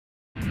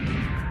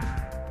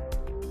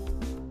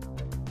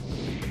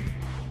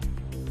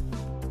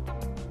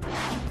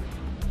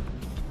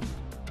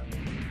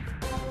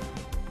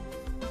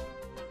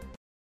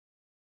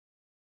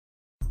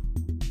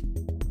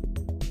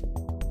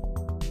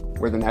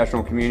We're the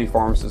National Community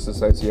Pharmacists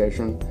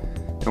Association,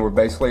 and we're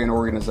basically an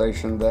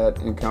organization that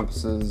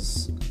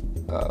encompasses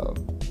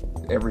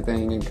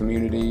everything in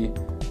community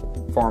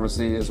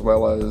pharmacy, as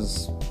well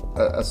as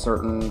a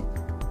certain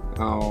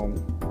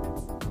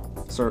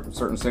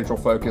central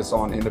focus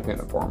on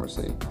independent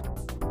pharmacy.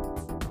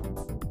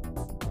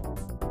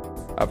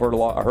 I heard a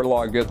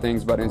lot of good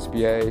things about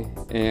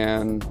NCPA,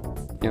 and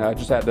I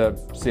just had to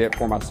see it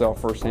for myself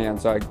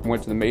firsthand. So I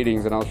went to the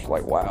meetings, and I was just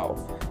like, wow,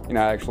 I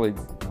actually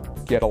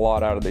get a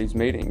lot out of these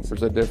meetings.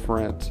 There's a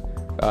different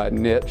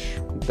niche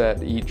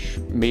that each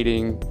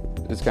meeting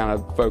is kind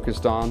of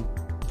focused on.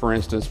 For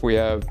instance, we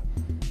have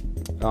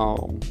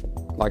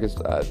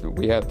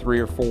we have 3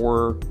 or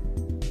 4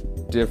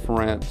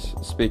 different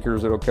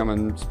speakers that'll come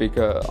and speak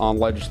on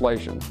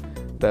legislation.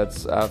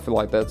 I feel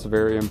like that's a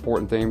very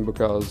important thing,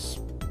 because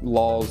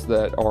laws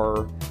that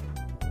are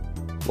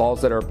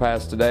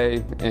passed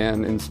today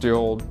and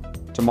instilled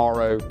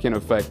tomorrow can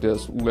affect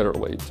us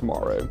literally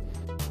tomorrow.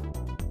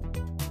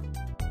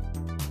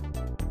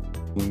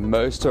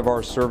 Most of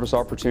our service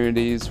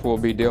opportunities will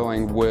be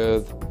dealing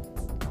with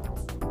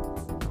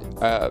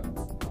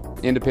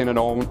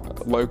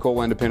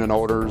local independent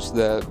owners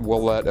that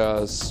will let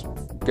us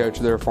go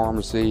to their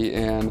pharmacy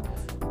and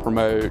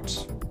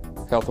promote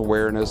health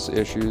awareness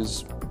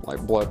issues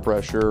like blood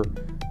pressure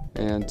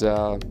and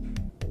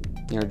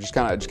just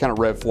kind of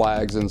red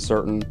flags in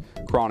certain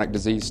chronic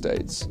disease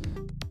states.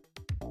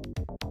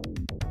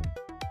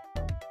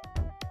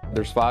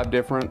 There's 5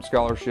 different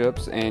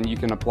scholarships, and you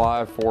can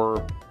apply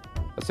for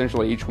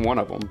essentially each one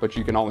of them, but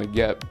you can only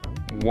get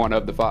one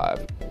of the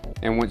 5.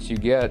 And once you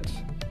get,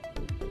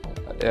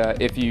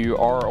 if you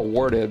are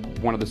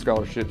awarded one of the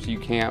scholarships, you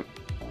can't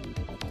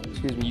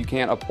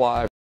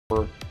apply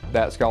for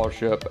that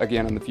scholarship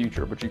again in the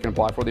future, but you can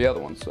apply for the other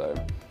one. So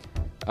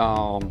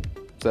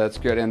that's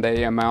good, and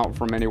they amount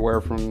from anywhere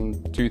from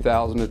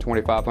 $2,000 to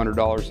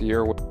 $2,500 a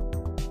year.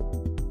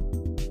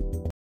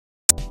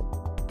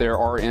 There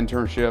are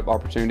internship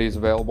opportunities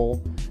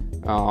available.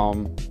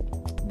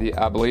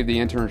 I believe the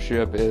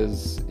internship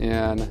is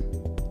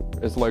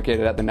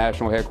located at the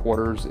national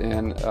headquarters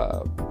in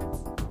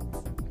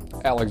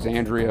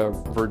Alexandria,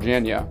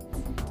 Virginia.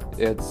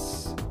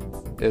 It's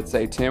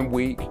a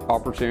 10-week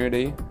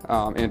opportunity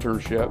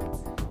internship,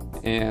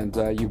 and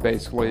you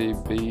basically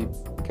be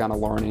kind of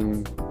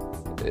learning.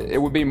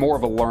 It would be more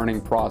of a learning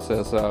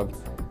process of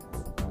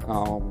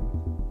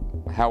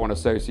how an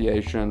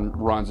association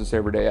runs its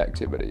everyday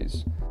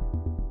activities.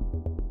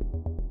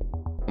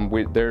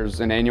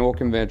 There's an annual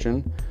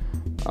convention.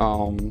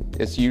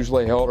 It's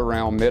usually held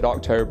around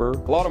mid-October.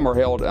 A lot of them are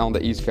held on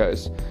the East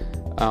Coast,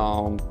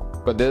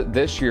 but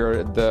this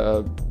year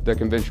the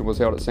convention was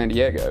held at San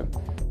Diego.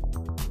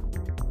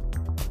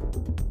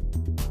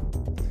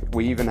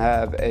 We even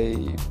have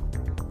a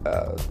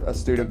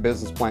student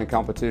business plan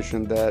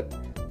competition that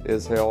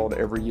is held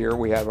every year.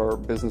 We have our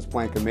business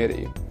plan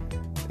committee,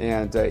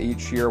 and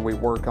each year we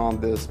work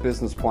on this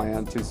business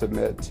plan to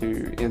submit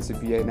to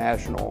NCPA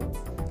National,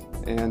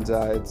 and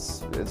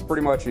it's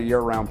pretty much a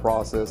year-round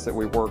process that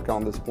we work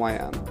on this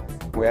plan.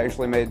 We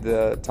actually made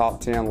the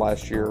top 10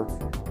 last year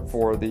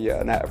for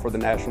the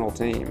national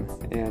team,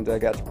 and I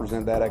got to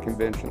present that at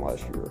convention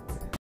last year.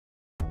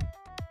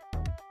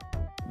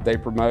 They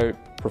promote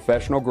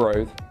professional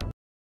growth.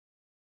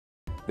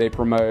 They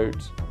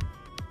promote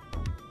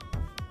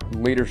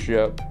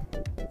leadership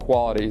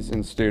qualities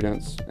in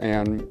students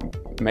and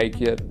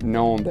make it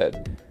known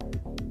that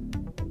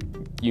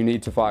you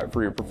need to fight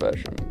for your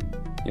profession.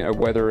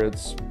 Whether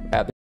it's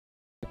at the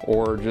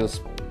or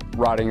just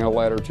writing a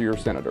letter to your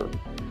senator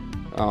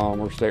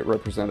or state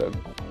representative.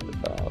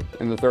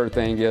 And the third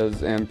thing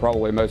is, and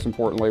probably most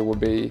importantly, would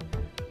be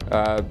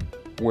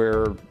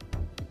we're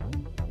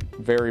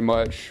very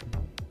much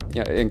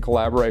in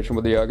collaboration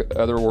with the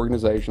other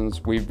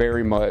organizations. We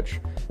very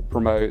much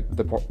promote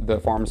the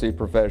pharmacy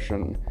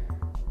profession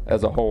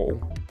as a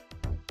whole.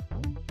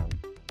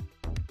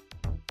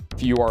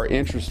 If you are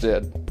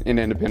interested in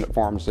independent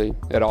pharmacy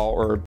at all,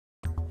 or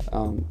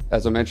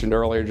as I mentioned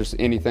earlier, just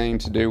anything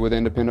to do with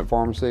independent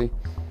pharmacy,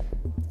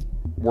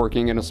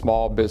 working in a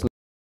small business,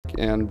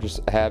 and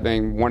just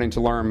wanting to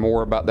learn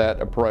more about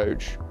that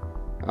approach,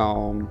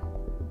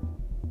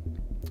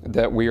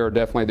 that we are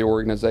definitely the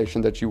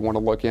organization that you want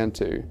to look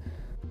into.